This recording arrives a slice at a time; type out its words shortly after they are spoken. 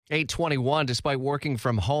8:21, despite working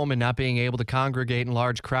from home and not being able to congregate in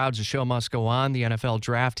large crowds, the show must go on. The NFL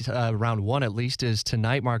draft, round one at least, is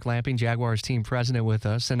tonight. Mark Lamping, Jaguars team president, with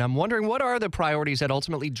us. And I'm wondering, what are the priorities that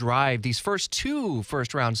ultimately drive these first two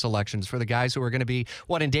first-round selections for the guys who are going to be,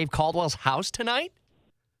 in Dave Caldwell's house tonight?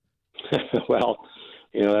 Well,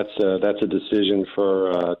 that's a decision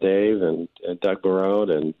for Dave and Doug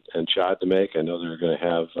Marrone and Shad to make. I know they're going to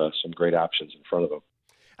have some great options in front of them.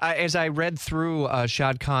 As I read through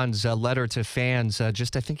Shad Khan's letter to fans, I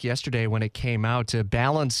think yesterday when it came out,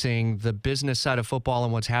 balancing the business side of football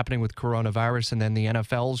and what's happening with coronavirus and then the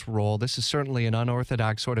NFL's role, this is certainly an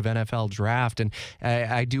unorthodox sort of NFL draft. And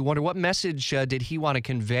I do wonder, what message did he want to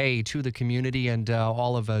convey to the community and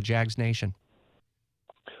all of Jags Nation?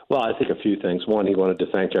 Well, I think a few things. One, he wanted to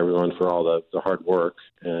thank everyone for all the hard work.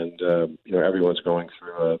 And, everyone's going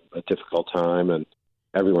through a difficult time, and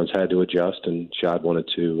everyone's had to adjust, and Shad wanted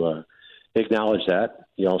to acknowledge that.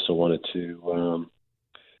 He also wanted to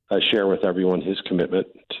share with everyone his commitment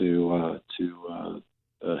to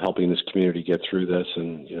helping this community get through this.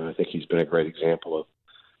 And, I think he's been a great example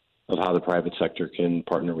of how the private sector can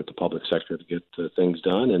partner with the public sector to get things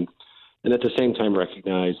done. And at the same time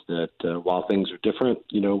recognize that while things are different,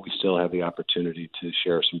 we still have the opportunity to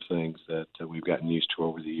share some things that we've gotten used to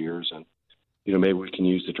over the years. And maybe we can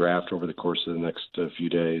use the draft over the course of the next few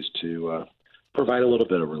days to provide a little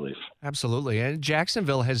bit of relief. Absolutely. And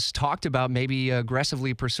Jacksonville has talked about maybe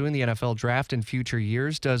aggressively pursuing the NFL draft in future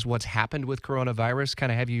years. Does what's happened with coronavirus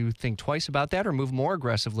kind of have you think twice about that, or move more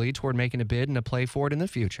aggressively toward making a bid and a play for it in the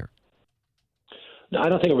future? No, I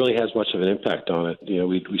don't think it really has much of an impact on it.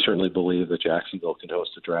 We certainly believe that Jacksonville can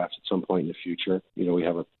host a draft at some point in the future.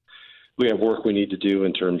 We have work we need to do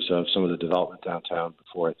in terms of some of the development downtown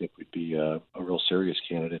before I think we'd be a real serious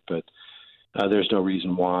candidate. But there's no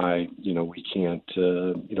reason why, we can't,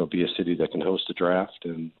 be a city that can host a draft.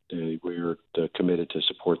 And we're committed to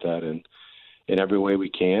support that in every way we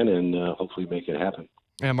can and hopefully make it happen.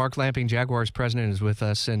 Yeah, Mark Lamping, Jaguars president, is with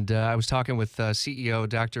us. And I was talking with CEO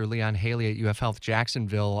Dr. Leon Haley at UF Health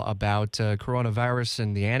Jacksonville about coronavirus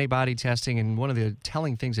and the antibody testing. And one of the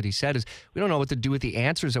telling things that he said is, we don't know what to do with the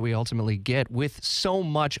answers that we ultimately get with so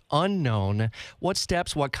much unknown. What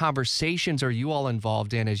steps, what conversations are you all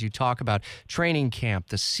involved in as you talk about training camp,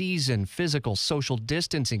 the season, physical, social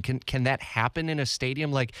distancing? Can that happen in a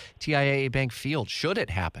stadium like TIAA Bank Field? Should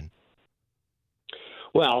it happen?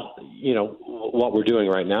 Well, what we're doing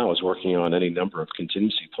right now is working on any number of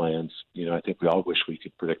contingency plans. I think we all wish we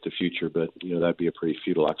could predict the future, but, that'd be a pretty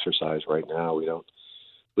futile exercise right now. We don't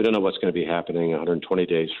know what's going to be happening 120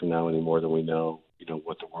 days from now any more than we know,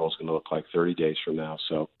 what the world's going to look like 30 days from now.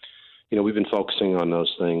 So, we've been focusing on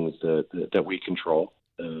those things that we control,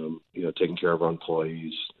 taking care of our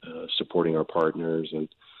employees, supporting our partners and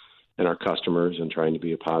our customers, and trying to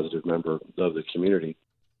be a positive member of the community.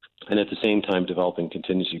 And at the same time, developing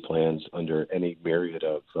contingency plans under any myriad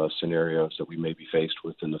of scenarios that we may be faced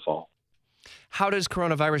with in the fall. How does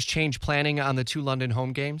coronavirus change planning on the two London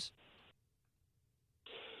home games?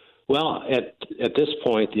 Well, at this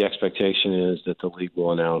point, the expectation is that the league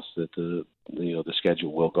will announce that the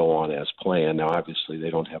schedule will go on as planned. Now, obviously,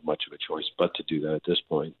 they don't have much of a choice but to do that at this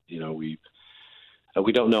point.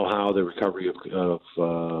 We don't know how the recovery of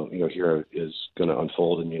here is going to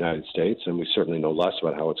unfold in the United States, and we certainly know less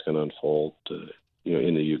about how it's going to unfold,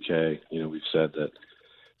 in the UK. We've said that,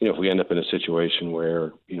 if we end up in a situation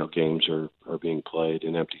where, games are being played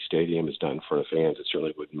in empty stadium, it's not in front of fans, it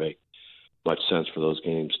certainly wouldn't make much sense for those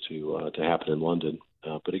games to happen in London.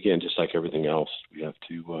 But again, just like everything else, we have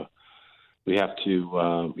to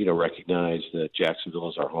recognize that Jacksonville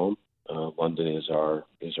is our home. London is our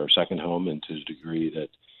second home, and to the degree that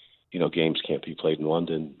games can't be played in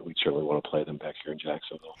London, we certainly want to play them back here in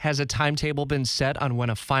Jacksonville. Has a timetable been set on when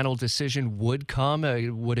a final decision would come?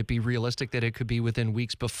 Would it be realistic that it could be within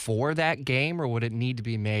weeks before that game, or would it need to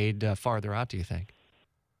be made farther out, do you think?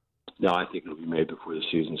 No, I think it'll be made before the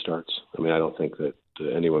season starts. I mean, I don't think that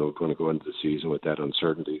anyone would want to go into the season with that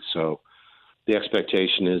uncertainty. So the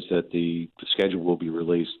expectation is that the schedule will be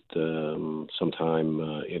released sometime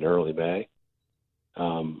in early May.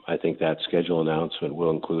 I think that schedule announcement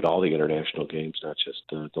will include all the international games, not just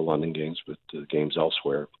the London games, but the games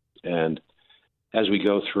elsewhere. And as we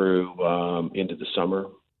go through into the summer,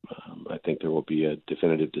 I think there will be a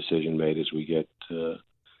definitive decision made as we get,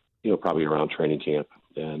 probably around training camp.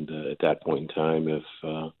 And at that point in time, if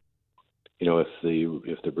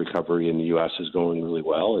the recovery in the U.S. is going really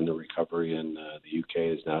well and the recovery in the U.K.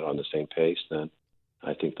 is not on the same pace, then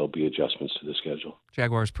I think there'll be adjustments to the schedule.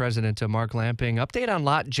 Jaguars president Mark Lamping. Update on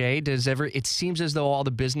Lot J. It seems as though all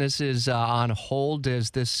the business is on hold. Has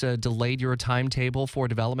this delayed your timetable for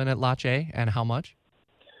development at Lot J, and how much?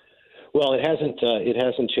 Well, it hasn't. It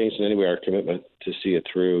hasn't changed in any way our commitment to see it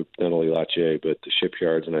through, not only Lot J but the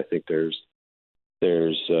shipyards. And I think there's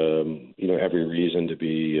every reason to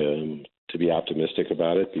be optimistic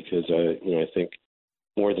about it, because I think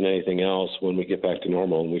more than anything else, when we get back to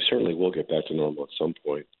normal, and we certainly will get back to normal at some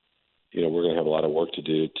point, we're going to have a lot of work to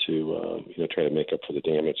do to try to make up for the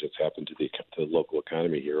damage that's happened to the local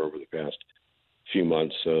economy here over the past few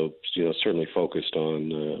months. So certainly focused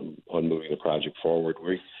on moving the project forward.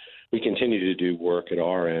 We continue to do work at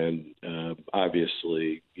our end.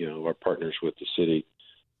 Obviously, our partners with the city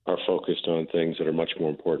are focused on things that are much more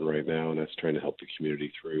important right now, and that's trying to help the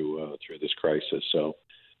community through this crisis. So,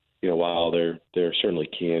 while there certainly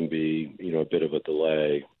can be a bit of a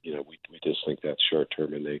delay, we just think that's short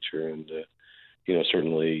term in nature, and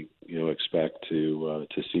certainly expect to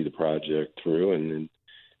see the project through. And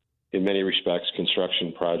in many respects,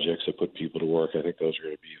 construction projects that put people to work, I think those are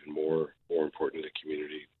going to be even more important to the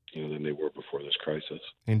community than they were before this crisis.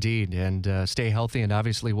 Indeed, and stay healthy, and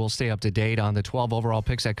obviously we'll stay up to date on the 12 overall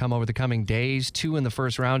picks that come over the coming days. 2 in the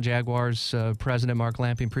first round. Jaguars President Mark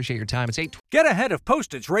Lamping, appreciate your time. It's 8. Get ahead of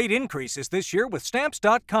postage rate increases this year with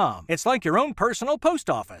Stamps.com. It's like your own personal post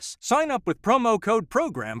office. Sign up with promo code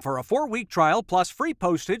PROGRAM for a 4-week trial plus free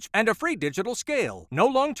postage and a free digital scale. No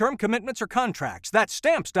long-term commitments or contracts. That's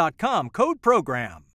Stamps.com, code PROGRAM.